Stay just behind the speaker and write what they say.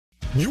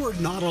You are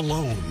not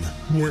alone.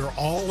 We're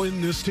all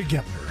in this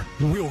together.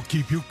 We'll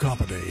keep you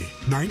company.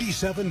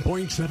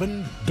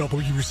 97.7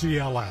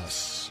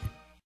 WCLS.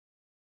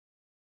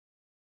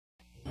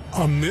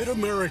 A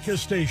Mid-America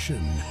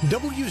station,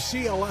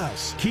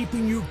 WCLS,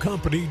 keeping you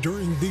company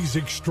during these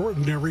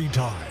extraordinary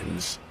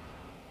times.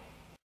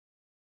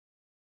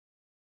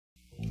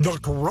 The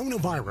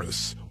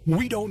coronavirus.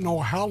 We don't know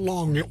how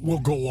long it will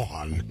go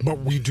on, but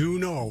we do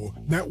know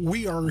that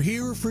we are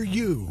here for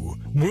you.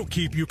 We'll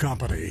keep you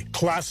company.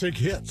 Classic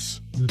hits.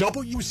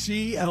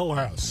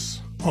 WCLS.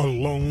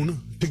 Alone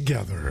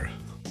together.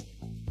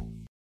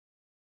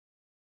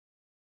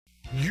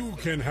 You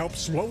can help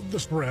slow the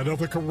spread of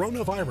the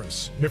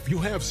coronavirus. If you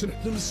have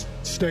symptoms,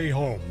 stay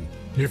home.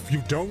 If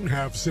you don't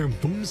have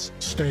symptoms,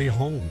 stay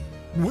home.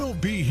 We'll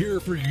be here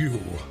for you.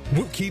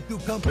 We'll keep you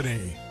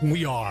company.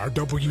 We are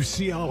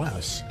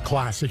WCLS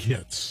Classic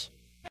Hits.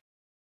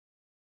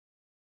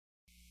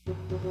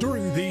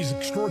 During these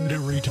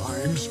extraordinary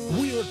times,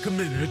 we are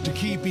committed to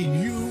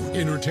keeping you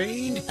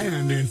entertained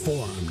and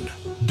informed.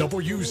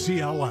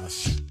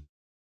 WCLS.